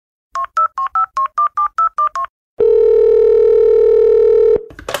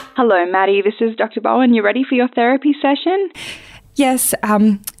Hello, Maddie. This is Dr. Bowen. You ready for your therapy session? Yes.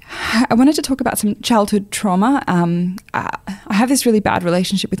 I wanted to talk about some childhood trauma. I have this really bad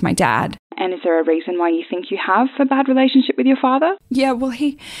relationship with my dad. And is there a reason why you think you have a bad relationship with your father? Yeah, well,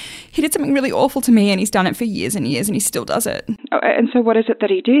 he did something really awful to me, and he's done it for years and years, and he still does it. Oh, and so what is it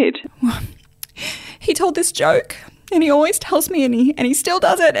that he did? Well, he told this joke, and he always tells me, and he still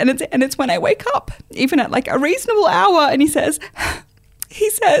does it, and it's when I wake up, even at like a reasonable hour, and he says,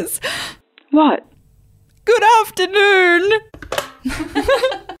 What? "Good afternoon."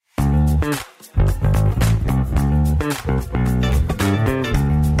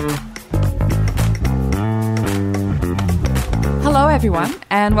 Hello everyone,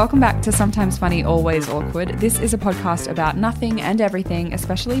 and welcome back to Sometimes Funny, Always Awkward. This is a podcast about nothing and everything,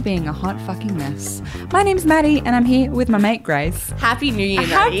 especially being a hot fucking mess. My name's Maddie, and I'm here with my mate Grace. Happy New Year,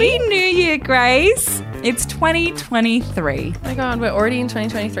 Maddie. Happy New Year, Grace. It's 2023. Oh my God, we're already in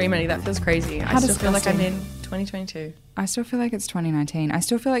 2023, Maddie. That feels crazy. I still feel like I'm in 2022. I still feel like it's 2019. I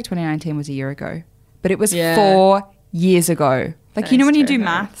still feel like 2019 was a year ago, but it was Yeah. 4 years ago. Like, That you know is when you do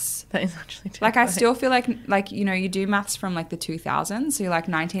terrifying. maths? That is actually Like, I terrifying. still feel like, you know, you do maths from like the 2000s. So you're like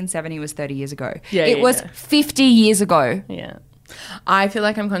 1970 was 30 years ago. Yeah, it yeah, was yeah. 50 years ago. Yeah. I feel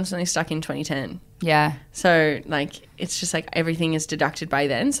like I'm constantly stuck in 2010. Yeah. So, like, it's just like everything is deducted by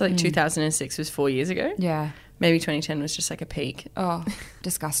then. So, like, 2006 was 4 years ago. Yeah. Maybe 2010 was just like a peak. Oh,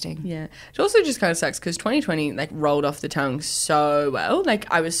 disgusting. Yeah. It also just kind of sucks because 2020, like, rolled off the tongue so well. Like,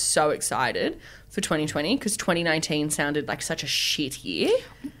 I was so excited for 2020 because 2019 sounded like such a shit year.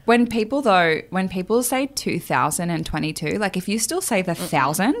 When people say 2022, like if you still say the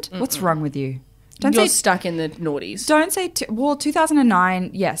 1000, what's wrong with you? You're stuck in the noughties. Don't say,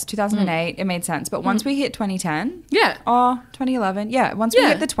 2009, yes, 2008, it made sense. But once we hit 2010, Yeah. 2011, yeah. Once we Yeah.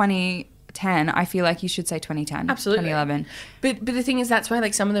 hit the 2010, I feel like you should say 2010. Absolutely. 2011. But the thing is, that's why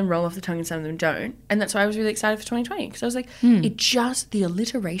like some of them roll off the tongue and some of them don't. And that's why I was really excited for 2020 because I was like, the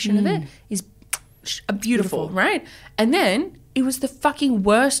alliteration of it is beautiful, right? And then it was the fucking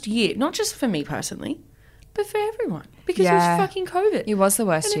worst year, not just for me personally, but for everyone because it was fucking COVID. It was the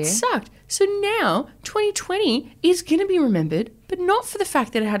worst and year. it sucked. So now 2020 is going to be remembered, but not for the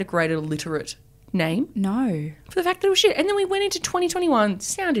fact that it had a great illiterate name, No. for the fact that it was shit. And then we went into 2021,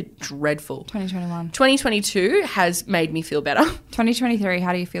 sounded dreadful. 2021. 2022 has made me feel better. 2023,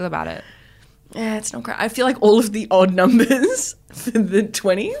 how do you feel about it? Yeah, it's not great. I feel like all of the odd numbers for the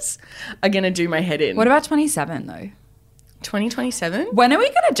 20s are going to do my head in. What about 27 though? 2027? When are we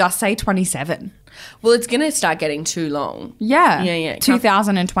going to just say 27? Well, it's going to start getting too long. Yeah. Yeah, yeah.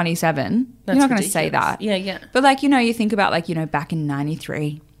 2027. That's You're not going to say ridiculous. that. Yeah, yeah. But like, you know, you think about like, you know, back in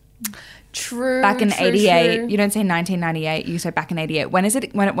 93, True. back in true, 88. true. You don't say 1998, you say back in 88. When is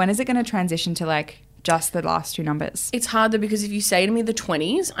it going to transition to like just the last two numbers? It's hard though because if you say to me the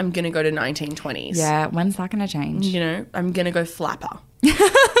 20s, I'm going to go to 1920s. Yeah, when's that going to change? You know, I'm going to go flapper.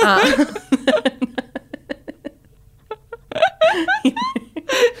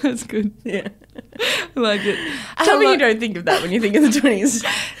 That's good. Yeah. I like it. Tell me you don't think of that when you think of the 20s.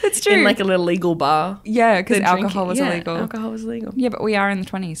 It's true. In like a little legal bar. Yeah, because They're alcohol drinking- was yeah, illegal. Alcohol was illegal. Yeah, but we are in the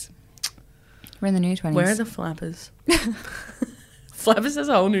 20s. We're in the new 20s. Where are the flappers? Flappers has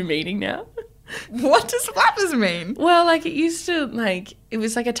a whole new meaning now. What does flappers mean? Well, like it used to, like it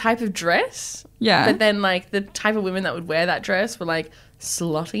was like a type of dress. Yeah. But then like the type of women that would wear that dress were like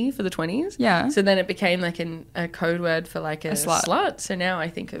slutty for the 20s. Yeah. So then it became like a code word for like a slut. slut. So now I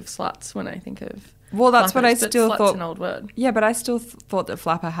think of sluts when I think of Well, that's what I flappers, but still slut's thought. an old word. Yeah, but I still thought that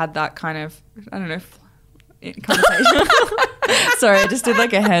flapper had that kind of, I don't know, connotation. Sorry, I just did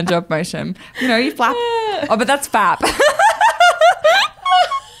like a hand job motion. You know, you flap. Oh, but that's fap.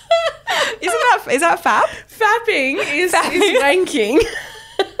 Is that fap? Fapping is wanking.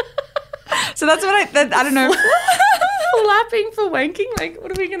 So that's what I don't know. Flapping for wanking? Like,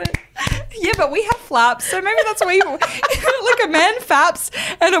 what are we going to... Yeah, but we have flaps, so maybe that's why like a man faps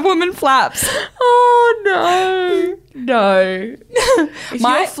and a woman flaps. Oh, no. If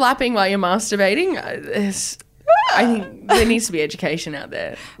My- you're flapping while you're masturbating, I think there needs to be education out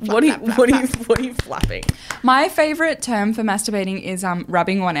there. What are you flapping? My favorite term for masturbating is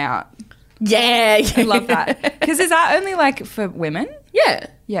rubbing one out. Yeah. I love that. Because is that only like for women? Yeah.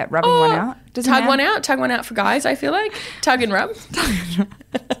 Yeah, rubbing one out. Does a Tug man- one out for guys, I feel like. Tug and rub.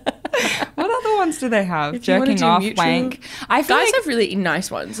 What other ones do they have? If you wanna Jerking do off, mutual- wank. I feel Guys like, have really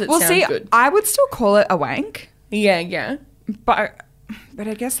nice ones that well, sound see, good. I would still call it a wank, Yeah. but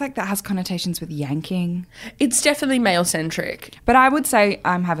I guess like that has connotations with yanking. It's definitely male-centric. But I would say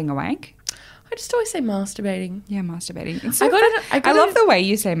I'm having a wank. I just always say masturbating. Yeah, masturbating. It's I so got fun. it. I love the way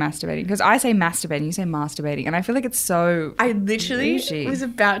you say masturbating because I say masturbating, you say masturbating, and I feel like it's so. I literally bougie. was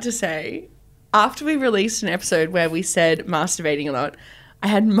about to say, after we released an episode where we said masturbating a lot, I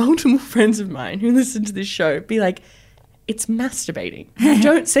had multiple friends of mine who listened to this show be like, it's masturbating. You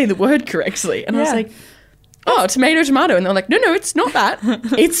don't say the word correctly. And I was Yeah. like, oh, tomato. And they're like, no, it's not that.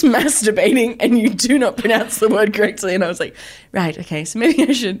 It's masturbating and you do not pronounce the word correctly. And I was like, right, okay, so maybe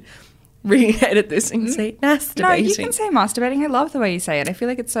I should re-edit this and say masturbating. No, you can say masturbating. I love the way you say it. I feel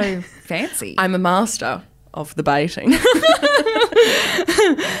like it's so fancy. I'm a master of the baiting.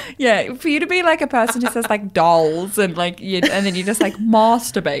 Yeah, for you to be like a person who says like dolls and like and then you're just like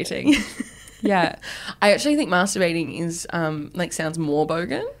masturbating. Yeah. I actually think masturbating is like sounds more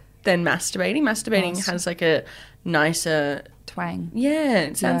bogan than masturbating. Masturbating has like a nicer Twang. yeah,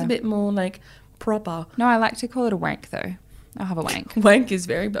 it sounds Yeah. a bit more like proper. No, I like to call it a wank though. I'll have a wank. Wank is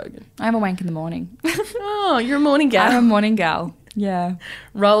very bogan. I have a wank in the morning. Oh, you're a morning gal. I'm a morning gal. Yeah.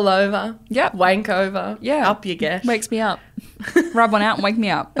 Roll over. Yep. Wank over. Yeah. Up you get. Wakes me up. Rub one out and wake me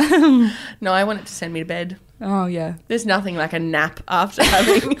up. No, I want it to send me to bed. Oh, yeah. There's nothing like a nap after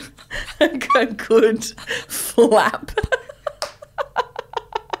having a good flap.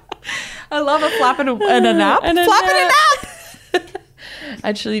 I love a flap and a nap. And a flap nap. and a nap.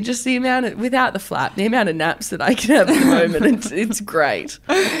 Actually, just the amount of, without the flap, the amount of naps that I can have at the moment, it's great.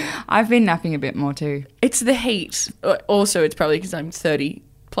 I've been napping a bit more too. It's the heat. Also, it's probably because I'm 30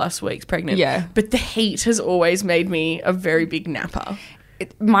 plus weeks pregnant. Yeah. But the heat has always made me a very big napper.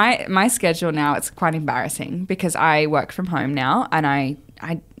 My schedule now, it's quite embarrassing because I work from home now and I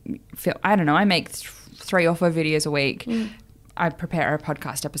feel, I don't know, I make 3 or 4 videos a week. I prepare a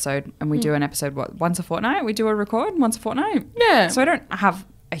podcast episode and we do an episode, once a fortnight? We do a record once a fortnight? Yeah. So I don't have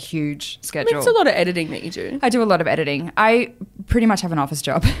a huge I schedule. mean, it's a lot of editing that you do. I do a lot of editing. I pretty much have an office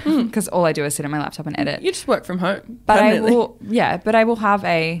job because all I do is sit at my laptop and edit. You just work from home. But permanently. I will have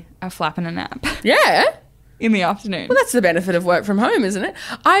a flap and a nap Yeah. in the afternoon. Well, that's the benefit of work from home, isn't it?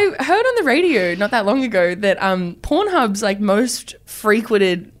 I heard on the radio not that long ago that Pornhub's like most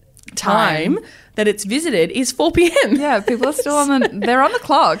frequented time that it's visited is 4 p.m. Yeah, people are still they're on the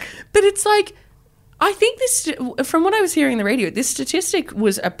clock. But it's like, I think this, from what I was hearing on the radio, this statistic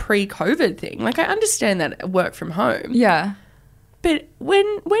was a pre-COVID thing. Like, I understand that work from home. Yeah. But when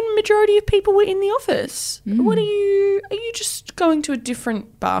majority of people were in the office, are you just going to a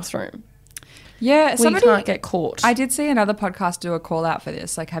different bathroom? Yeah, Where you can't get caught. I did see another podcast do a call out for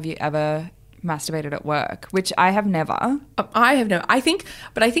this. Like, have you ever masturbated at work? Which I have never. I have no. I think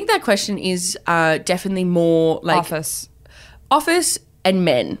that question is definitely more like office and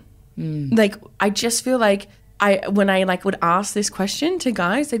men. Like, I just feel like when I like would ask this question to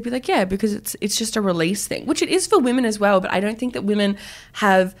guys, they'd be like, yeah, because it's just a release thing, which it is for women as well. But I don't think that women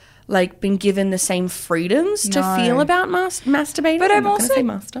have like been given the same freedoms to feel about masturbating. But I'm also say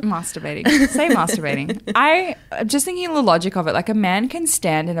master. masturbating. Say masturbating. I'm just thinking of the logic of it. Like, a man can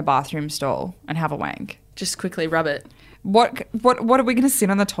stand in a bathroom stall and have a wank. Just quickly rub it. What are we going to sit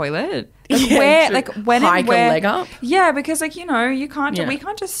on the toilet? Like, Yeah, where? true. Like, when Hike and a where? leg up? Yeah, because like, you know, you can't. Yeah. We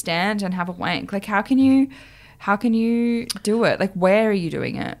can't just stand and have a wank. Like, how can you do it? Like, where are you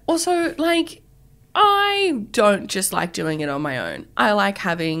doing it? Also, like, I don't just like doing it on my own. I like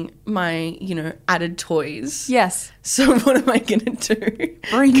having my, added toys. Yes. So what am I going to do?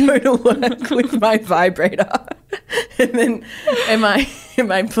 Go to work with my vibrator. And then am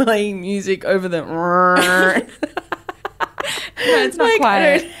I playing music over the... No, it's not Like, I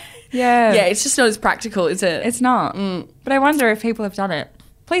quiet. don't- Yeah. Yeah, it's just not as practical, is it? It's not. But I wonder if people have done it.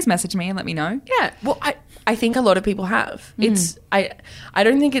 Please message me and let me know. Yeah. Well, I think a lot of people have. It's I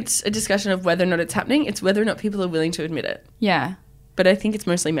don't think it's a discussion of whether or not it's happening. It's whether or not people are willing to admit it. Yeah. But I think it's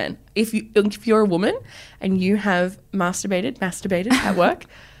mostly men. If you're a woman and you have masturbated at work,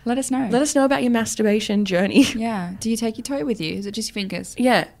 Let us know. let us know about your masturbation journey. Yeah. Do you take your toy with you? Is it just your fingers?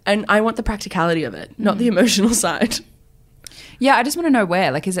 Yeah, and I want the practicality of it, not the emotional side. Yeah, I just want to know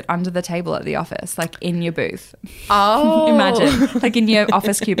where. Like, is it under the table at the office? Like, in your booth? Oh, Imagine. Like, in your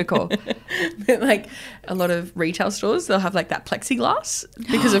office cubicle. Like a lot of retail stores, they'll have like that plexiglass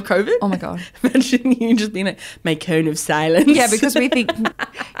because of COVID. Oh my God. Imagine you just being like, my cone of silence. Yeah, because we think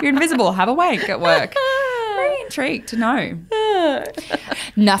you're invisible. Have a wank at work. Very intrigued to know.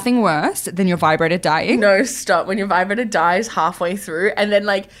 Nothing worse than your vibrator dying. No, stop. When your vibrator dies halfway through and then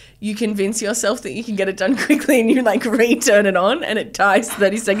like you convince yourself that you can get it done quickly and you like re-turn it on and it dies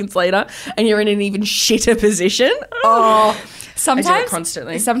 30 seconds later and you're in an even shitter position. Oh, Sometimes, I do it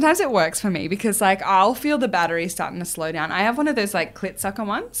constantly. Sometimes it works for me because like I'll feel the battery starting to slow down. I have one of those like clit sucker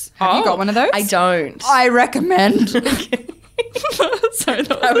ones. Have you got one of those? I don't. I recommend. Sorry,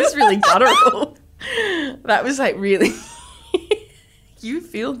 That was really guttural. That was like really... You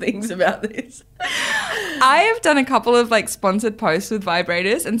feel things about this. I have done a couple of like sponsored posts with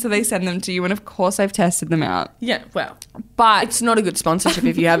vibrators, and so they send them to you, and of course I've tested them out. Yeah, well, But it's not a good sponsorship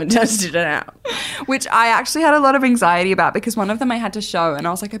if you haven't tested it out. which I actually had a lot of anxiety about, because one of them I had to show, and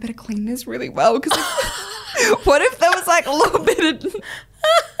I was like, I better clean this really well, because what if there was like a little bit of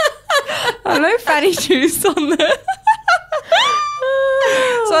I don't know, fatty juice on there.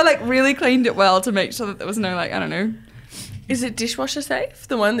 So I like really cleaned it well to make sure that there was no like, I don't know. Is it dishwasher safe?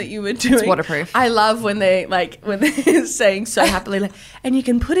 The one that you were doing? It's waterproof. I love when they're saying so happily, like, and you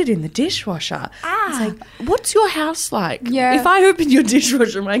can put it in the dishwasher. It's like, what's your house like? Yeah. If I open your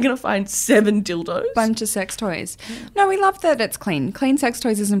dishwasher, am I going to find 7 dildos? Bunch of sex toys. No, we love that it's clean. Clean sex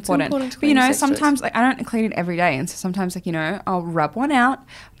toys is important. important to But you clean know, sex sometimes like I don't clean it every day, and so sometimes like, you know, I'll rub one out,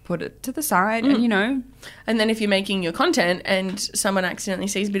 put it to the side, and you know. And then if you're making your content and someone accidentally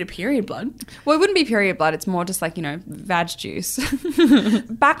sees a bit of period blood. Well, it wouldn't be period blood. It's more just like, you know, vag juice.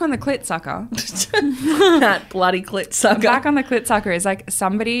 Back on the clit sucker. That bloody clit sucker. Back on the clit sucker is like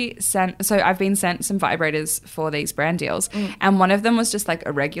somebody sent, so I've been sent some vibrators for these brand deals, and one of them was just like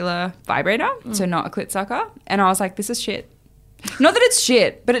a regular vibrator, so not a clit sucker. And I was like, this is shit. Not that it's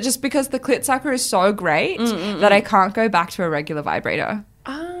shit, but it just because the clit sucker is so great that I can't go back to a regular vibrator.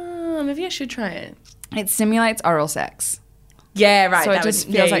 Maybe I should try it. It simulates oral sex. Yeah, right. So it just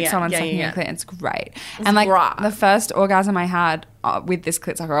feels like someone's sucking your clit. It's great. And like Right. the first orgasm I had with this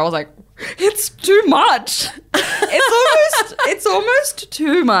clit sucker, I was like, it's too much. It's almost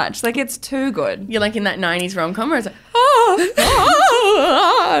too much. Like it's too good. You're like in that 90s rom-com where it's like,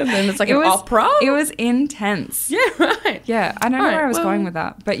 and then it's like an opera. It was intense. Yeah, right. Yeah, I don't know Right, where I was well- going with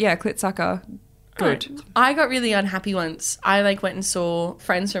that. But yeah, clit sucker, good. Right. I got really unhappy once. I like went and saw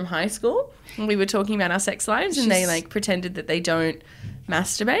friends from high school, and we were talking about our sex lives, and they like pretended that they don't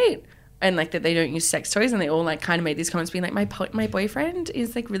masturbate and like that they don't use sex toys, and they all like kind of made these comments being like, my boyfriend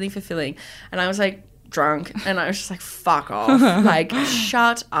is like really fulfilling, and I was like drunk, and I was just like, fuck off, like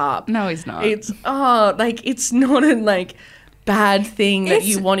shut up. No, he's not. It's it's not a like bad thing that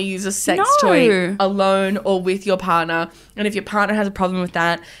you want to use a sex toy alone or with your partner. And if your partner has a problem with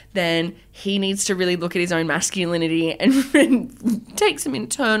that, then he needs to really look at his own masculinity and take some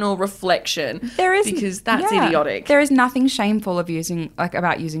internal reflection. Because that's idiotic. There is nothing shameful of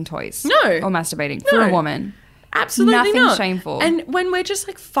about using toys. No. Or masturbating for a woman. Absolutely Nothing not. shameful. And when we're just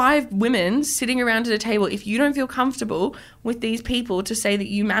like 5 women sitting around at a table, if you don't feel comfortable with these people to say that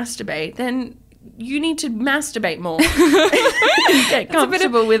you masturbate, then you need to masturbate more. Get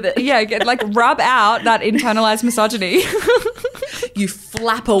comfortable with it. Yeah, rub out that internalized misogyny. You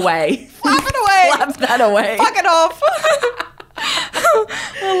flap away. Flap it away. Flap that away. Fuck it off.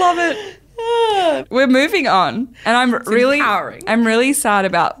 I love it. We're moving on, and I'm really sad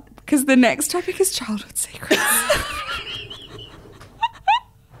about, because the next topic is childhood secrets.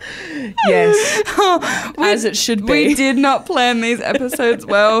 Yes. As it should be. We did not plan these episodes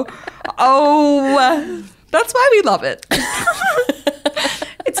well. Oh, that's why we love it.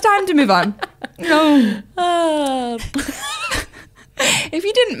 It's time to move on. If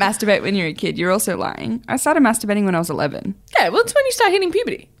you didn't masturbate when you were a kid, you're also lying. I started masturbating when I was 11. Yeah, well, it's when you start hitting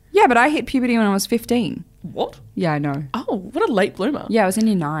puberty. Yeah, but I hit puberty when I was 15. What? Yeah, I know. Oh, what a late bloomer. Yeah, I was in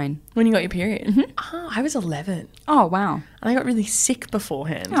year 9. When you got your period? Oh, I was 11. Oh, wow. And I got really sick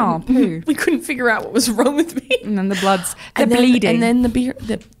beforehand. Oh, poo. We couldn't figure out what was wrong with me. And then the blood's And bleeding. then the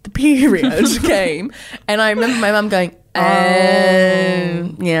period came. And I remember my mum going,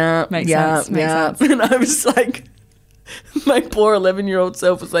 yeah. Makes sense. And I was like, my poor 11-year-old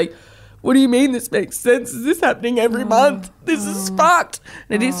self was like, what do you mean this makes sense? Is this happening every month? This is fucked.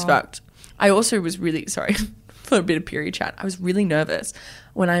 And it is fucked. I also was really, sorry for a bit of period chat, I was really nervous.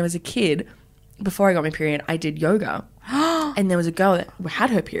 When I was a kid, before I got my period, I did yoga. And there was a girl that had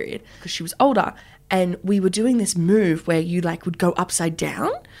her period because she was older. And we were doing this move where you like would go upside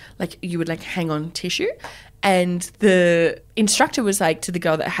down. Like you would like hang on tissue. And the instructor was like to the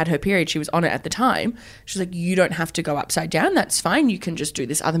girl that had her period, she was on it at the time. She was like, you don't have to go upside down. That's fine. You can just do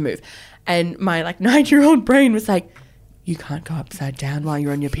this other move. And my like 9-year-old brain was like, you can't go upside down while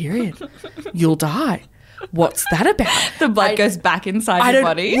you're on your period. You'll die. What's that about? The blood goes back inside your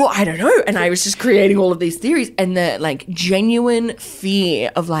body. Well, I don't know. And I was just creating all of these theories and the like genuine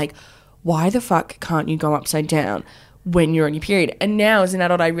fear of like, why the fuck can't you go upside down when you're on your period? And now as an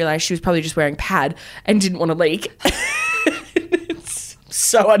adult, I realized she was probably just wearing pad and didn't want to leak. It's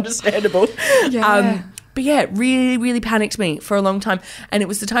so understandable. Yeah. But yeah, it really, really panicked me for a long time. And it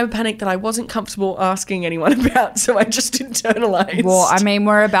was the type of panic that I wasn't comfortable asking anyone about. So I just internalized. Well, I mean,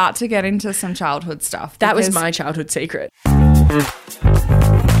 we're about to get into some childhood stuff. That was my childhood secret. Now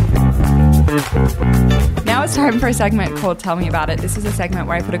it's time for a segment called Tell Me About It. This is a segment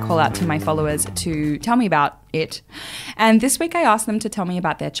where I put a call out to my followers to tell me about it. And this week I asked them to tell me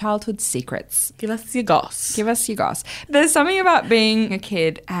about their childhood secrets. Give us your goss. Give us your goss. There's something about being a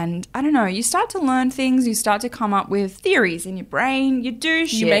kid and, I don't know, you start to learn things, you start to come up with theories in your brain, you do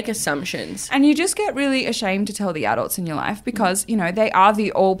shit. You make assumptions. And you just get really ashamed to tell the adults in your life because, you know, they are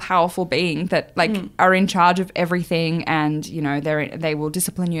the all-powerful being that, like, are in charge of everything and, you know, they will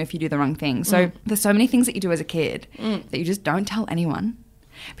discipline you if you do the wrong thing. So there's so many things that you do as a kid that you just don't tell anyone.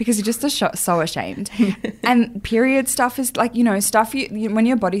 Because you're just so ashamed. And period stuff is like, you know, stuff you when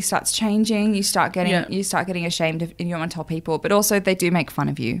your body starts changing, you start getting ashamed and you don't want to tell people. But also they do make fun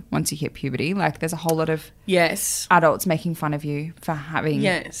of you once you hit puberty. Like there's a whole lot of adults making fun of you for having, you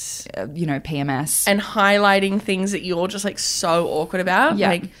know, PMS. And highlighting things that you're just like so awkward about. Yeah.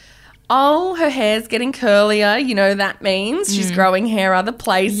 Like, oh, her hair's getting curlier. You know, that means she's growing hair other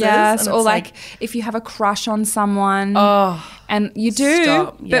places. Yes, or like if you have a crush on someone. Oh. And you do,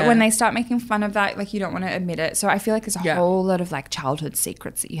 Stop. but when they start making fun of that, like you don't want to admit it. So I feel like there's a whole lot of like childhood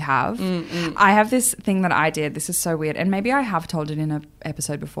secrets that you have. I have this thing that I did. This is so weird. And maybe I have told it in an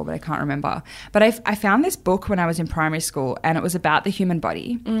episode before, but I can't remember. But I found this book when I was in primary school and it was about the human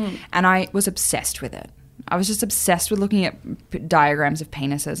body. And I was obsessed with it. I was just obsessed with looking at diagrams of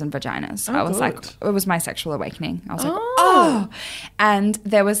penises and vaginas. I was like, it was my sexual awakening. I was like, oh. And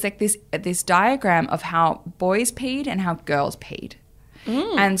there was like this diagram of how boys peed and how girls peed.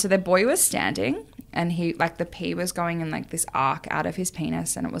 And so the boy was standing and he, like the pee was going in like this arc out of his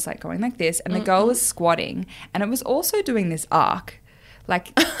penis and it was like going like this. And the girl was squatting and it was also doing this arc.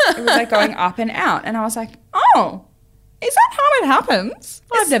 Like it was like going up and out. And I was like, oh. Is that how it happens?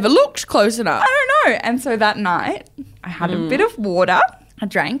 I've never looked close enough. I don't know. And so that night, I had a bit of water. I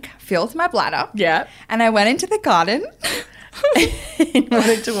drank, filled my bladder. Yeah. And I went into the garden. You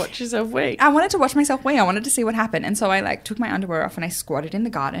wanted to watch yourself wee. I wanted to watch myself wee. I wanted to see what happened. And so I like took my underwear off and I squatted in the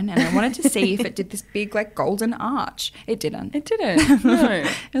garden and I wanted to see if it did this big like golden arch. It didn't. It didn't. No.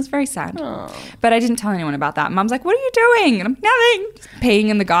 It was very sad. Oh. But I didn't tell anyone about that. Mum's like, what are you doing? And I'm nothing. Just peeing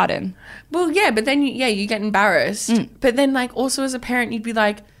in the garden. Well, yeah, but then you get embarrassed. But then like also as a parent you'd be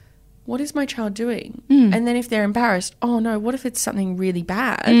like, what is my child doing? And then if they're embarrassed, oh no, what if it's something really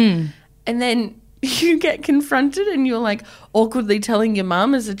bad? And then you get confronted and you're like awkwardly telling your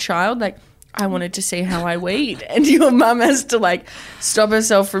mum as a child, like, I wanted to see how I weed. And your mum has to like stop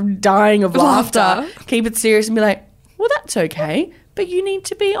herself from dying of laughter, keep it serious and be like, well, that's okay. But you need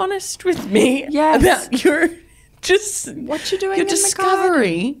to be honest with me about your what you're doing your in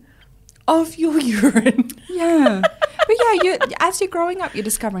discovery of your urine. Yeah. But yeah, as you're growing up, you're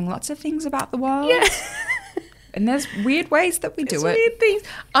discovering lots of things about the world. Yeah. And there's weird ways that we do it. Weird things.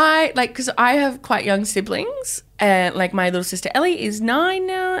 Because I have quite young siblings. Like my little sister Ellie is 9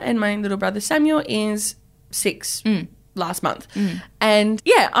 now and my little brother Samuel is 6 last month. And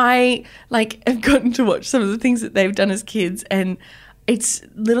yeah, I like have gotten to watch some of the things that they've done as kids and it's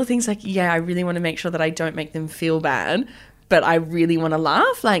little things like, I really want to make sure that I don't make them feel bad, but I really want to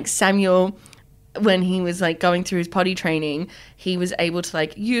laugh. Like Samuel, when he was like going through his potty training, he was able to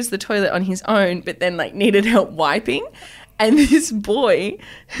like use the toilet on his own, but then like needed help wiping. And this boy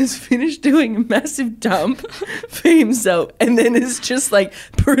has finished doing a massive dump for himself and then has just like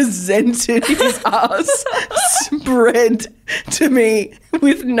presented his ass spread to me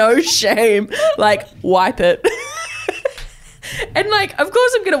with no shame, like wipe it. And like, of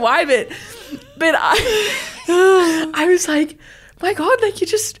course I'm going to wipe it. But I was like, my God, like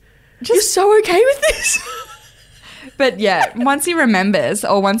you're so okay with this. But yeah, once he remembers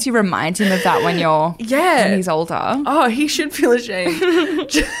or once you remind him of that when he's older. Oh, he should feel ashamed.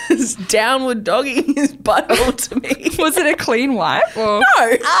 Just downward dogging his butthole to me. Was it a clean wipe? Or?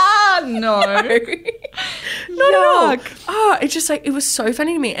 No. Ah, no. Not at all. Oh, it's just like, it was so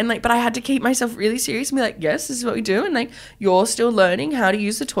funny to me. And like, but I had to keep myself really serious and be like, yes, this is what we do. And like, you're still learning how to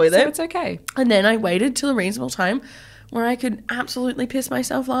use the toilet. So it's okay. And then I waited till a reasonable time where I could absolutely piss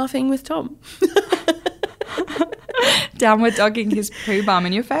myself laughing with Tom. Downward dogging his poo bum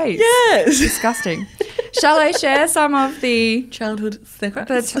in your face. Yes. Disgusting. Shall I share some of the childhood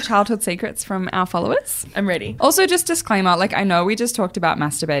secrets from our followers? I'm ready. Also, just disclaimer, like I know we just talked about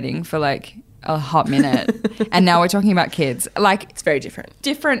masturbating for like a hot minute and now we're talking about kids. Like it's very different.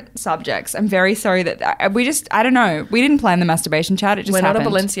 Different subjects. I'm very sorry that I don't know. We didn't plan the masturbation chat. It just happened.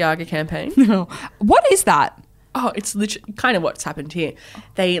 We're not a Balenciaga campaign. No. What is that? Oh, it's literally kind of what's happened here.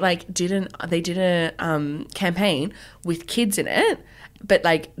 They did a campaign with kids in it, but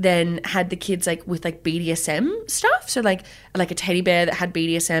like then had the kids like with like BDSM stuff. So like a teddy bear that had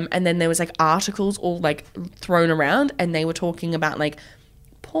BDSM, and then there was like articles all like thrown around, and they were talking about like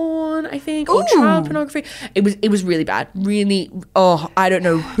porn, I think, or child pornography. It was really bad. Really, I don't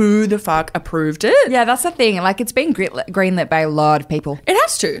know who the fuck approved it. Yeah, that's the thing. Like, it's been greenlit by a lot of people. It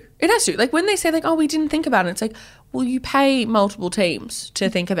has to. Like, when they say like, oh, we didn't think about it, it's like, well, you pay multiple teams to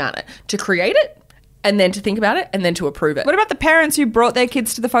think about it, to create it, and then to think about it, and then to approve it. What about the parents who brought their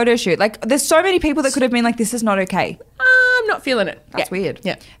kids to the photo shoot? Like, there's so many people that could have been like, this is not okay. I'm not feeling it. That's weird.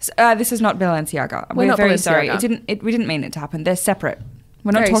 Yeah. So, this is not Balenciaga. We're not very Balenciaga. sorry. We didn't mean it to happen. They're separate.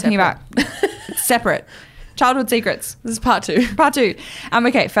 We're not Very talking separate. about it's separate. Childhood secrets. This is part 2. Part 2.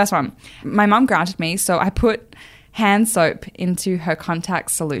 Okay, first one. My mum granted me, so I put hand soap into her contact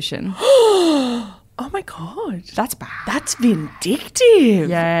solution. Oh my God. That's bad. That's vindictive.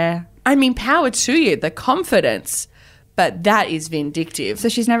 Yeah. I mean, power to you, the confidence, but that is vindictive. So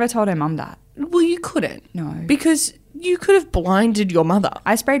she's never told her mum that. Well, you couldn't. No. Because you could have blinded your mother.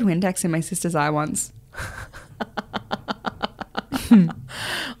 I sprayed Windex in my sister's eye once.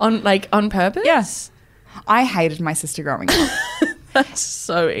 On purpose? Yes. I hated my sister growing up. That's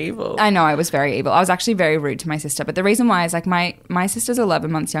so evil. I know, I was very evil. I was actually very rude to my sister. But the reason why is like my sister's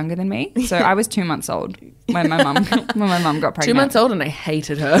 11 months younger than me. So I was 2 months old when my mum got pregnant. 2 months old, and I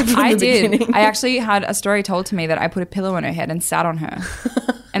hated her from I the did. beginning. I actually had a story told to me that I put a pillow on her head and sat on her.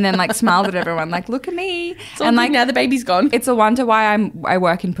 And then like smiled at everyone like, look at me. It's all good now the baby's gone. It's a wonder why I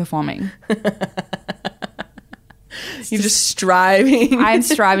work in performing. You're just striving. I'm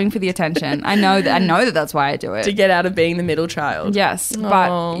striving for the attention. I know that that's why I do it. to get out of being the middle child. Yes, Oh.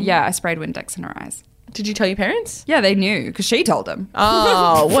 but yeah, I sprayed Windex in her eyes. Did you tell your parents? Yeah, they knew because she told them.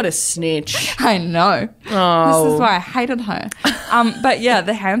 Oh, what a snitch. I know. Oh. This is why I hated her. But yeah,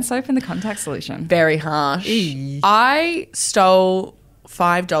 the hand soap and the contact solution. Very harsh. I stole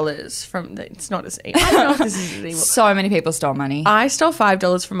 $5 from it's not as I don't know if this is evil. So many people stole money. I stole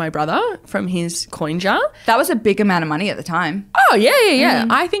 $5 from my brother from his coin jar. That was a big amount of money at the time. Oh, yeah.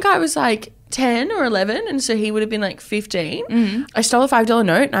 I think I was like 10 or 11, and so he would have been like 15. I stole a $5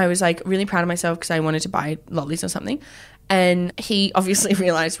 note, and I was like really proud of myself because I wanted to buy lollies or something. And he obviously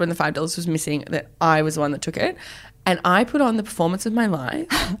realized when the $5 was missing that I was the one that took it. And I put on the performance of my life,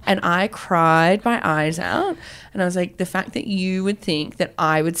 and I cried my eyes out. And I was like, the fact that you would think that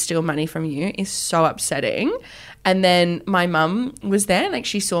I would steal money from you is so upsetting. And then my mum was there, like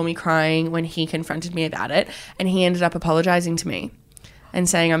she saw me crying when he confronted me about it, and he ended up apologizing to me and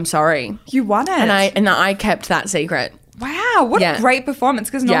saying, I'm sorry. You won it. And I kept that secret. Wow, what Yeah. a great performance.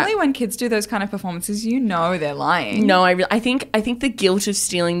 Because normally Yeah. when kids do those kind of performances, you know they're lying. No, I think the guilt of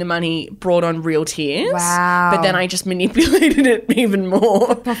stealing the money brought on real tears. Wow. But then I just manipulated it even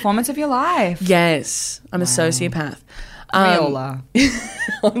more. Performance of your life. Yes, I'm a sociopath. We all are.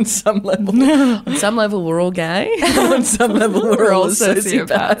 On some level, we're all gay. On some level, we're all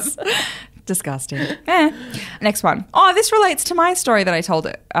sociopaths. Disgusting. Next one. Oh, this relates to my story that I told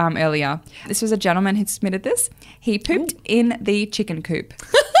earlier. This was a gentleman who submitted this. He pooped in the chicken coop.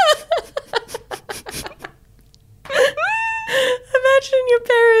 Imagine your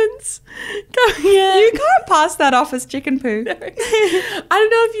parents going, yeah. You can't pass that off as chicken poo. I don't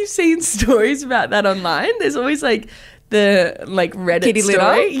know if you've seen stories about that online. There's always like the like Reddit Kitty litter?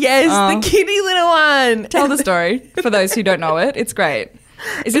 story. Yes, Oh. the kitty litter one. Tell the story for those who don't know it. It's great.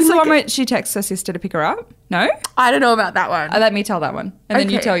 Is this It's the like one where she texts her sister to pick her up? No? I don't know about that one. Let me tell that one. And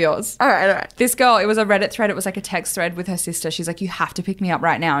then you Okay. tell yours. All right. This girl, it was a Reddit thread. It was like a text thread with her sister. She's like, you have to pick me up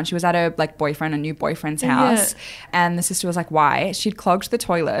right now. And she was at her like boyfriend, a new boyfriend's house. And the sister was like, why? She'd clogged the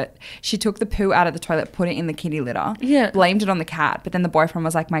toilet. She took the poo out of the toilet, put it in the kitty litter. Yeah. Blamed it on the cat. But then the boyfriend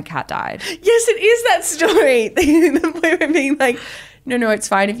was like, my cat died. Yes, it is that story. The boyfriend being like, no, it's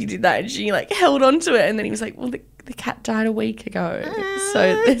fine if you did that. And she like held on to it. And then he was like, well, the cat died a week ago. So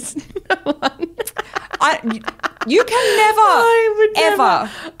there's no one. You can never, I would ever.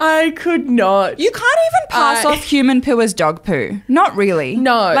 never. I could not. You can't even pass off human poo as dog poo. Not really.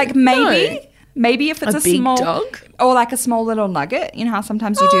 No. Like maybe if it's A a, big small dog? or like a small little nugget. You know how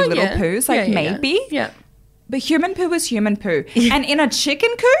sometimes you do little poos. Like maybe. Yeah. But human poo is human poo. And in a chicken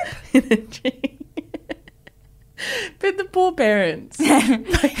coop? But the poor parents.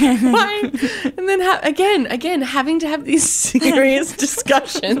 Like, why? And then again, having to have these serious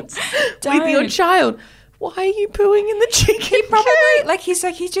discussions with your Don't. child. Why are you pooing in the chicken Probably coop?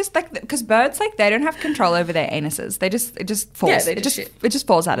 he's just like, because birds, like, they don't have control over their anuses. It just falls. Yeah, they it just just shit. it just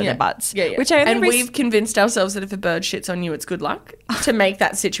falls out of their butts. Yeah. Which I only and we've convinced ourselves that if a bird shits on you, it's good luck to make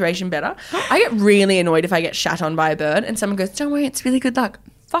that situation better. I get really annoyed if I get shat on by a bird and someone goes, don't worry, it's really good luck.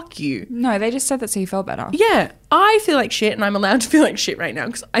 fuck you. No, they just said that so you felt better. Yeah, I feel like shit and I'm allowed to feel like shit right now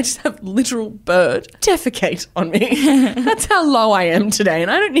because I just have literal bird defecate on me. That's how low I am today, and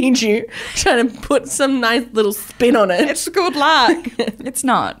I don't need you trying to put some nice little spin on it. It's good luck. It's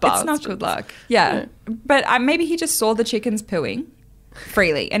not. It's not Bastards. good luck. Yeah. But maybe he just saw the chickens pooing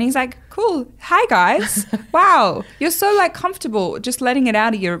freely and he's like, cool, hi guys. Wow, you're so like comfortable just letting it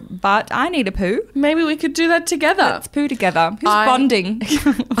out of your butt. I need a poo. Maybe we could do that together. Let's poo together. Who's bonding?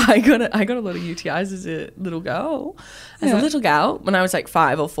 I got a lot of UTIs as a little girl. As a little gal, when I was like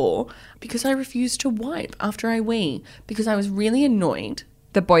 5 or 4, because I refused to wipe after I wee because I was really annoyed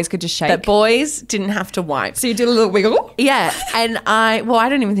The boys could just shake. that boys didn't have to wipe. So you did a little wiggle? Yeah, and I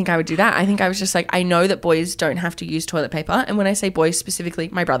don't even think I would do that. I think I was just like, I know that boys don't have to use toilet paper. And when I say boys specifically,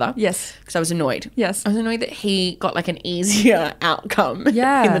 my brother. Yes. Because I was annoyed. Yes. I was annoyed that he got like an easier outcome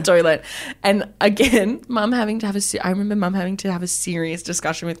Yeah. in the toilet. And again, I remember mum having to have a serious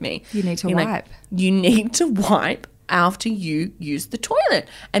discussion with me. You need to Being like, wipe. you need to wipe after you use the toilet.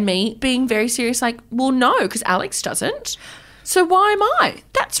 And me being very serious, like, well, no, because Alex doesn't. So why am I?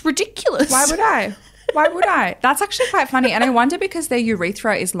 That's ridiculous. Why would I? Why would I? That's actually quite funny. And I wonder because their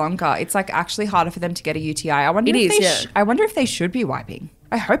urethra is longer, it's like actually harder for them to get a UTI. I wonder I wonder if they should be wiping.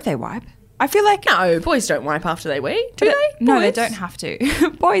 I hope they wipe. I feel like No, boys don't wipe after they wee, do they? No, they Boys? don't have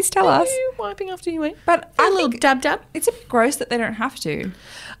to. Boys, tell Are us. you wiping after you wee? But a I little think dab. it's a bit gross that they don't have to.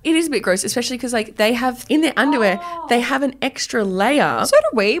 It is a bit gross, especially because like they have in their underwear, they have an extra layer. So do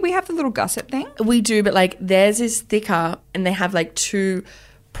we. We have the little gusset thing. We do, but like theirs is thicker, and they have like 2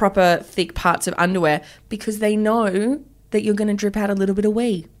 proper thick parts of underwear because they know that you're going to drip out a little bit of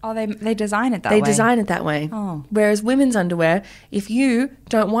wee. Oh, they design it that way. They design it that way. Oh. Whereas women's underwear, if you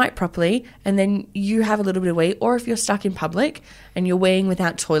don't wipe properly and then you have a little bit of wee, or if you're stuck in public and you're weeing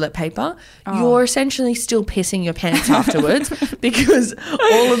without toilet paper, you're essentially still pissing your pants afterwards because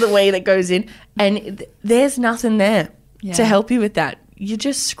all of the wee that goes in, and there's nothing there to help you with that. You're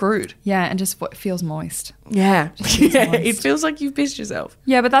just screwed. Yeah, and just feels moist. Yeah. feels moist. It feels like you've pissed yourself.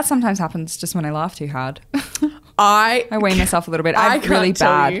 Yeah, but that sometimes happens just when I laugh too hard. I weigh myself a little bit. I'm can't really tell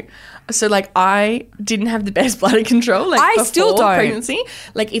bad. you. So like I didn't have the best bladder control. Like I still before don't. pregnancy.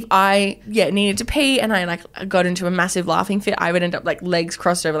 Like if I needed to pee and I like got into a massive laughing fit, I would end up like legs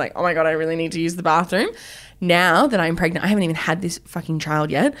crossed over, like, oh my god, I really need to use the bathroom. Now that I'm pregnant, I haven't even had this fucking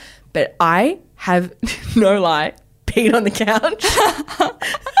child yet, but I have no lie peed on the couch.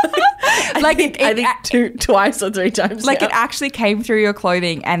 I think twice or 3 times. Like now. it actually came through your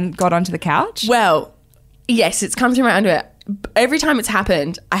clothing and got onto the couch? Well, yes, it's come through my underwear. Every time it's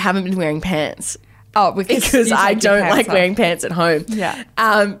happened, I haven't been wearing pants. Oh, Because you I take your don't pants like off. wearing pants at home. Yeah.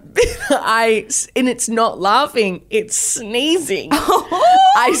 And it's not laughing, it's sneezing.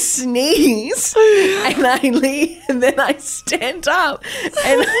 I sneeze and I leave, and then I stand up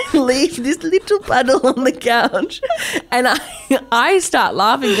and I leave this little puddle on the couch, and I start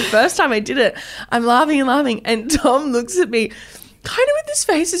laughing. The first time I did it, I'm laughing and laughing, and Tom looks at me kind of with this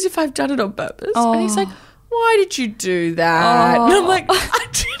face as if I've done it on purpose. And he's like, why did you do that? And I'm like,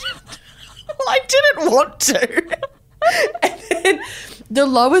 I didn't want to. And then the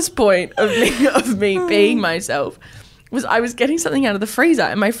lowest point of me being myself was I was getting something out of the freezer,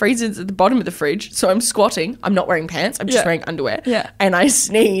 and my freezer's at the bottom of the fridge, so I'm squatting. I'm not wearing pants. I'm just wearing underwear. Yeah. And I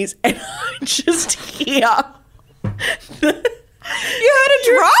sneeze, and I just hear You heard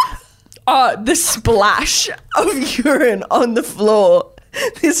a drop? the splash of urine on the floor.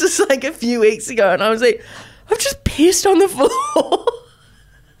 This was like a few weeks ago, and I was like, I've just pissed on the floor.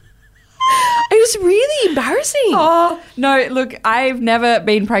 It was really embarrassing. Oh, no, look, I've never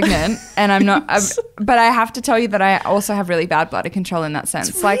been pregnant and I'm not, but I have to tell you that I also have really bad bladder control in that sense.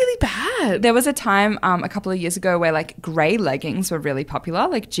 It's really bad. There was a time a couple of years ago where like grey leggings were really popular,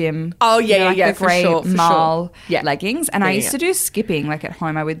 like gym. Oh, yeah, like yeah, the for grey sure, for marl sure. Yeah. leggings. And I Yeah, used yeah. to do skipping like at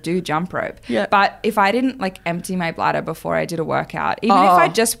home. I would do jump rope. Yeah. But if I didn't like empty my bladder before I did a workout, even if I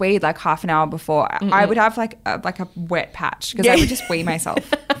just weed like half an hour before, I would have like a wet patch because I would just wee myself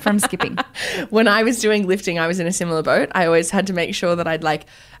from skipping. When I was doing lifting, I was in a similar boat. I always had to make sure that I'd like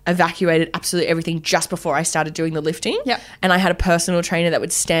evacuated absolutely everything just before I started doing the lifting. Yep. And I had a personal trainer that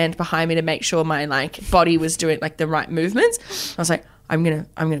would stand behind me to make sure my like body was doing like the right movements. I was like, I'm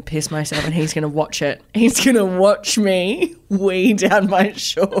gonna piss myself and he's gonna watch it. He's gonna watch me wee down my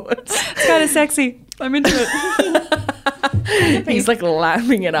shorts. It's kind of sexy. I'm into it. He's like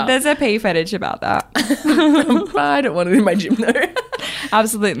lapping it up. There's a pee fetish about that. I don't want it in my gym though.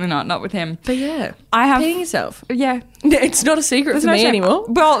 Absolutely not with him. But yeah, I have, peeing yourself. yeah. It's not a secret There's for no me shame. anymore.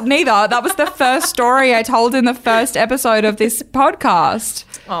 Well, neither. That was the first story I told in the first episode of this podcast.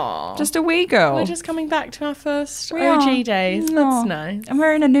 Aw. Just a wee girl. We're just coming back to our first We OG are. days. Aw. That's nice. And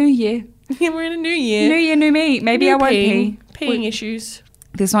we're in a new year. Yeah, we're in a new year. New year, new me. Maybe New I won't pee. Peeing issues.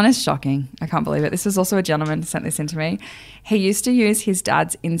 This one is shocking. I can't believe it. This was also a gentleman who sent this in to me. He used to use his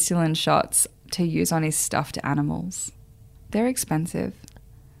dad's insulin shots to use on his stuffed animals. They're expensive.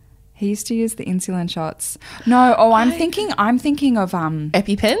 He used to use the insulin shots. No, I'm thinking of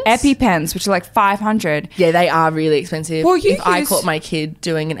EpiPens? EpiPens, which are like 500. Yeah, they are really expensive. Well, you if I use- caught my kid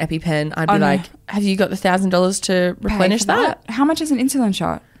doing an EpiPen, I'd Oh, be no. like, have you got the $1,000 to Pay replenish for that? How much is an insulin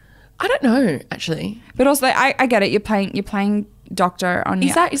shot? I don't know, actually. But also, I get it. You're playing doctor on your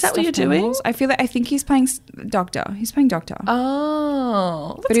Is that what you're stuffed doing? animals. I think he's playing doctor. He's playing doctor.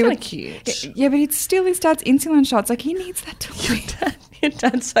 Oh, that's he kind would- of cute. Yeah, but it's still his dad's insulin shots. Like, he needs that to Your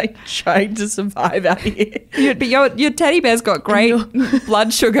dad's like trying to survive out here. But your teddy bear's got great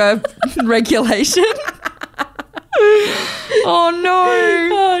blood sugar regulation. Oh no.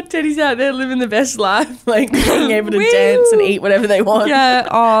 Oh, Teddy's out there living the best life, like being able to dance and eat whatever they want. Yeah.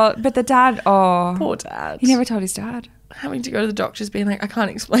 Oh, but the dad. Oh, Poor dad. he never told his dad. Having to go to the doctors being like, I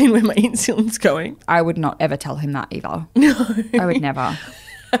can't explain where my insulin's going. I would not ever tell him that either. No. I would never.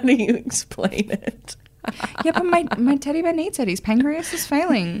 How do you explain it? Yeah, but my teddy bear needs it. His pancreas is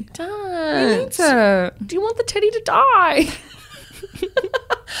failing. He Don't. needs it. Do you want the teddy to die?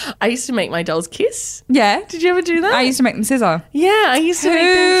 I used to make my dolls kiss. Yeah. Did you ever do that? I used to make them scissor. Yeah, I used to make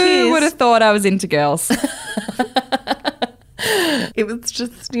them kiss. Who would have thought I was into girls? It was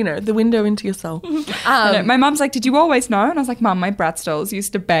just, the window into your soul. I know. My mum's like, did you always know? And I was like, Mum, my Bratz dolls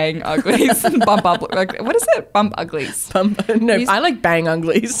used to bang uglies and bump up. Like, what is it? Bump uglies. No, I like bang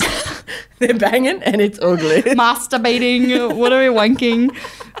uglies. They're banging and it's ugly. Masturbating. What are we wanking?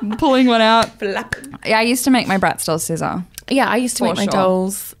 Pulling one out. Flapping. Yeah, I used to make my Bratz dolls scissor. Yeah, I used to For make my sure.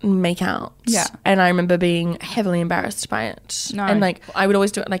 dolls make out. Yeah. And I remember being heavily embarrassed by it. No. And I would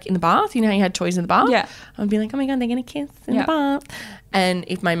always do it in the bath. You know how you had toys in the bath? Yeah. I would be like, oh my God, they're going to kiss in Yeah. the bath. And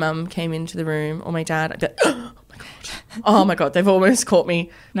if my mum came into the room or my dad, I'd be like, oh my God, they've almost caught me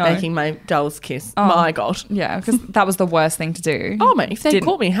No. making my dolls kiss. Oh. My God. Yeah, because that was the worst thing to do. Oh mate, if they Didn't-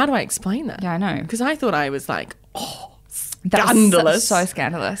 caught me, how do I explain that? Yeah, I know. Because I thought I was like, That was scandalous. so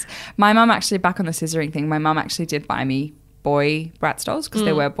scandalous. My mum actually, back on the scissoring thing, my mum actually did buy me boy Bratz dolls because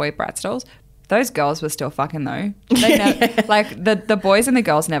they were boy Bratz dolls. Those girls were still fucking though. Like the boys and the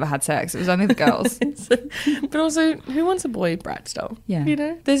girls never had sex. It was only the girls. But also, who wants a boy Bratz doll?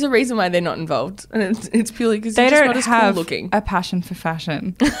 Yeah. There's a reason why they're not involved, and it's purely because They they're just don't not as have cool looking. a passion for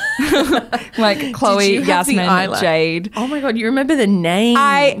fashion. Like Chloe, Did you have the Yasmin, eyeliner? Jade. Oh my God, you remember the names?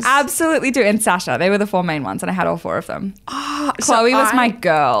 I absolutely do. And Sasha, they were the 4 main ones, and I had all 4 of them. Chloe was my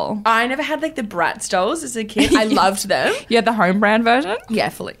girl. I never had the Bratz dolls as a kid. I loved them. You had the home brand version? Yeah,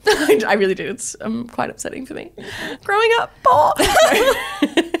 fully. I really do. It's quite upsetting for me. Growing up, poor.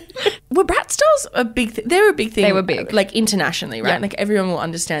 Were Bratz dolls a big thing? They were a big thing. They were big. Like internationally, right? Yeah. Like everyone will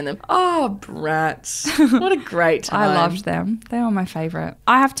understand them. Oh, Bratz. What a great time. I loved them. They were my favourite.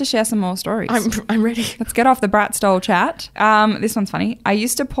 I have to share some more stories. I'm ready. Let's get off the Bratz doll chat. This one's funny. I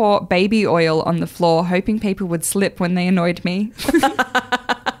used to pour baby oil on the floor, hoping people would slip when they annoyed me.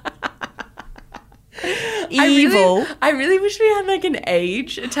 Evil. I really wish we had like an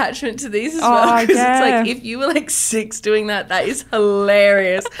age attachment to these as Oh, well. Because yeah. it's like if you were like 6 doing that, that is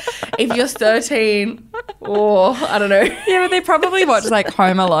hilarious. If you're 13, or I don't know. Yeah, but they probably watched like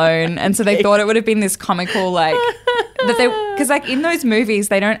Home Alone, and so they thought it would have been this comical like that they because like in those movies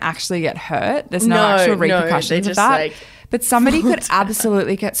they don't actually get hurt. There's no actual repercussions they of just, that. like, But somebody could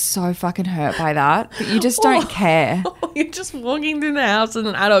absolutely get so fucking hurt by that, but you just don't care. You're just walking through the house as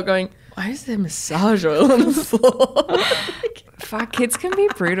an adult going, why is there massage oil on the floor? Fuck, kids can be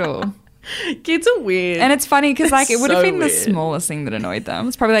brutal. Kids are weird. And it's funny because like it would have so been the weird. smallest thing that annoyed them.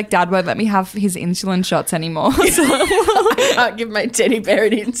 It's probably like, Dad won't let me have his insulin shots anymore. I can't give my teddy bear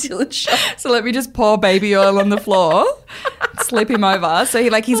an insulin shot. So let me just pour baby oil on the floor, slip him over. So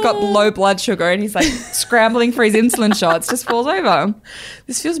he's got low blood sugar and he's like scrambling for his insulin shots, just falls over.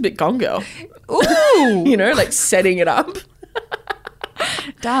 This feels a bit Gone Girl. Ooh, You know, like setting it up.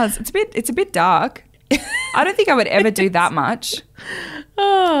 it does. It's a bit dark. I don't think I would ever do that much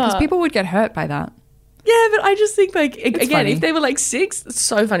because people would get hurt by that. Yeah, but I just think like again, funny. if they were like 6, it's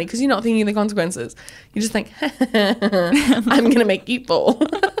so funny because you're not thinking of the consequences. You just think, I'm gonna make you fall.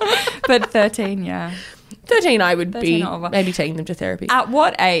 But 13, yeah. 13, I would 13 be or over. maybe taking them to therapy. At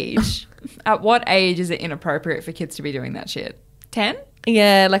what age? At what age is it inappropriate for kids to be doing that shit? 10?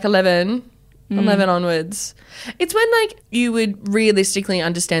 Yeah, like 11. 11 onwards. It's when like you would realistically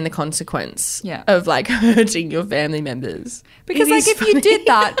understand the consequence Yeah. of like hurting your family members. Because It like is if you funny. did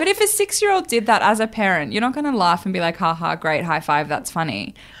that, but if a 6-year-old did that as a parent, you're not going to laugh and be like, haha, great, high five, that's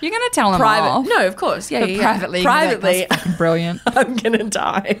funny. You're going to tell them off. No, of course. Yeah, But yeah, privately, yeah. you're gonna be like, that's fucking brilliant. I'm going to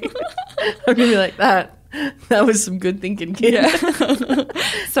die. I'm going to be like that. That was some good thinking, kid. Yeah.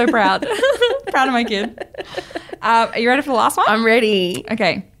 So proud. Proud of my kid. Are you ready for the last one? I'm ready.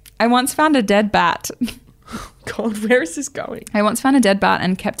 Okay. I once found a dead bat. God, where is this going? I once found a dead bat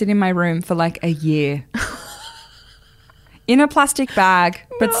and kept it in my room for like a year. In a plastic bag,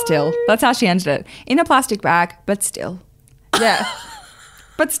 but still. That's how she ended it. In a plastic bag, but still. Yeah.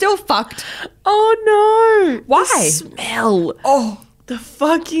 But still fucked. Oh no. Why? The smell. Oh. The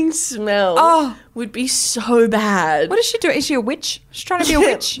fucking smell Oh. would be so bad. What is she doing? Is she a witch? She's trying to be a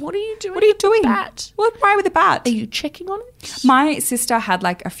witch. What are you doing? What are you with the doing? bat? What? Why with a bat? Are you checking on it? My sister had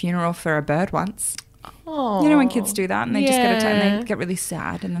like a funeral for a bird once. Oh. You know when kids do that and they just get Yeah. and they get really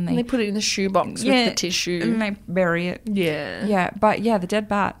sad and then And they put it in the shoebox with the tissue. and they bury it. Yeah. Yeah, but yeah, the dead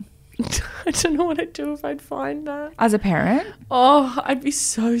bat. I don't know what I'd do if I'd find that. As a parent, Oh, I'd be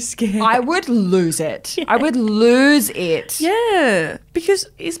so scared. I would lose it. I would lose it. Yeah. Because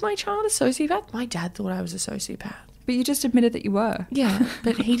is my child a sociopath? My dad thought I was a sociopath. But you just admitted that you were. Yeah,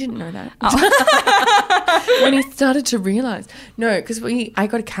 but he didn't know that. When he started to realise. No, because I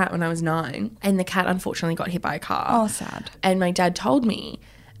got a cat when I was 9 and the cat unfortunately got hit by a car. Oh, sad. And my dad told me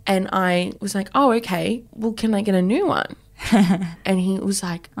and I was like, oh, okay, well, can I get a new one? And he was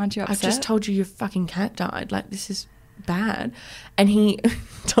like, Aren't you I've just upset? told you your fucking cat died. Like, this is bad. And he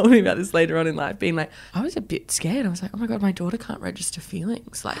told me about this later on in life, being like, I was a bit scared. I was like, oh my God, my daughter can't register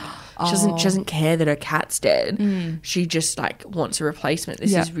feelings. Like, she doesn't care that her cat's dead. She just like wants a replacement.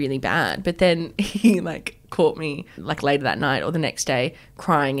 This Yeah. is really bad. But then he like caught me like later that night or the next day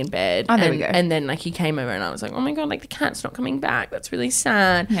crying in bed. Oh, there and, we go. and then like he came over and I was like, oh my God, like the cat's not coming back. That's really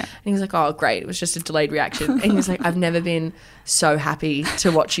sad. Yeah. And he was like, oh, great. It was just a delayed reaction. And he was like, I've never been so happy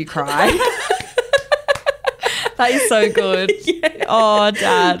to watch you cry. That is so good. Yeah. Oh,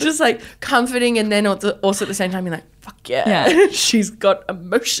 Dad. Just like comforting and then also at the same time being like, fuck yeah. Yeah. She's got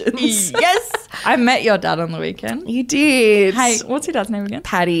emotions. Yes. I met your dad on the weekend. You did. Hey, what's your dad's name again?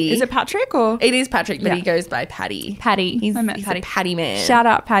 Patty. Is it Patrick or? It is Patrick, but Yeah. he goes by Patty. Patty. He's, I met he's Patty. a Patty man. Shout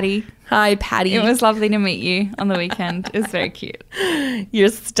out, Patty. Hi, Patty. It was lovely to meet you on the weekend. It was very cute. You're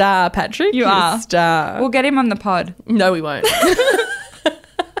a star, Patrick. You You're are. a star. We'll get him on the pod. No, we won't.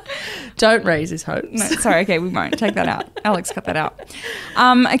 Don't raise his hopes. No, sorry, okay, we won't. Take that out. Alex, cut that out.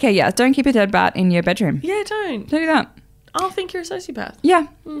 Okay, yeah, don't keep a dead bat in your bedroom. Yeah, don't. Don't do that. I'll think you're a sociopath. Yeah.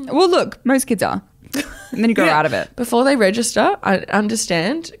 Well, look, most kids are. And then you grow Yeah. out of it. Before they register, I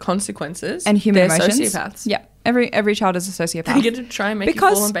understand consequences. And human They're emotions. sociopaths. Yeah. Every child is a sociopath. They get to try and make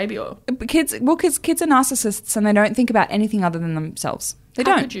Because- you fall on baby oil. Kids are narcissists and they don't think about anything other than themselves. They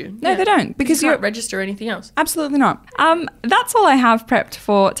How don't. could you? No, Yeah. they don't. Because you you're can't register anything else. Absolutely not. That's all I have prepped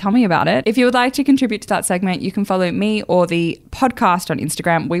for Tell Me About It. If you would like to contribute to that segment, you can follow me or the podcast on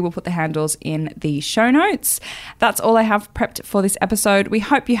Instagram. We will put the handles in the show notes. That's all I have prepped for this episode. We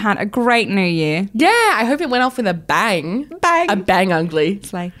hope you had a great new year. Yeah, I hope it went off with a bang. Bang. A bang ugly.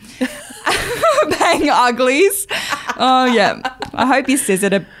 Slay. Bang uglies. Oh, yeah. I hope you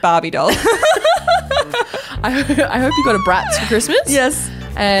scissored a Barbie doll. I hope you got a Bratz for Christmas. Yes.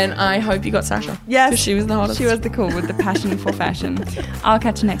 And I hope you got Sasha. Yes. Because she was the hottest. She was the cool with the passion for fashion. I'll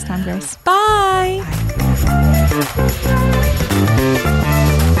catch you next time, Grace. Bye.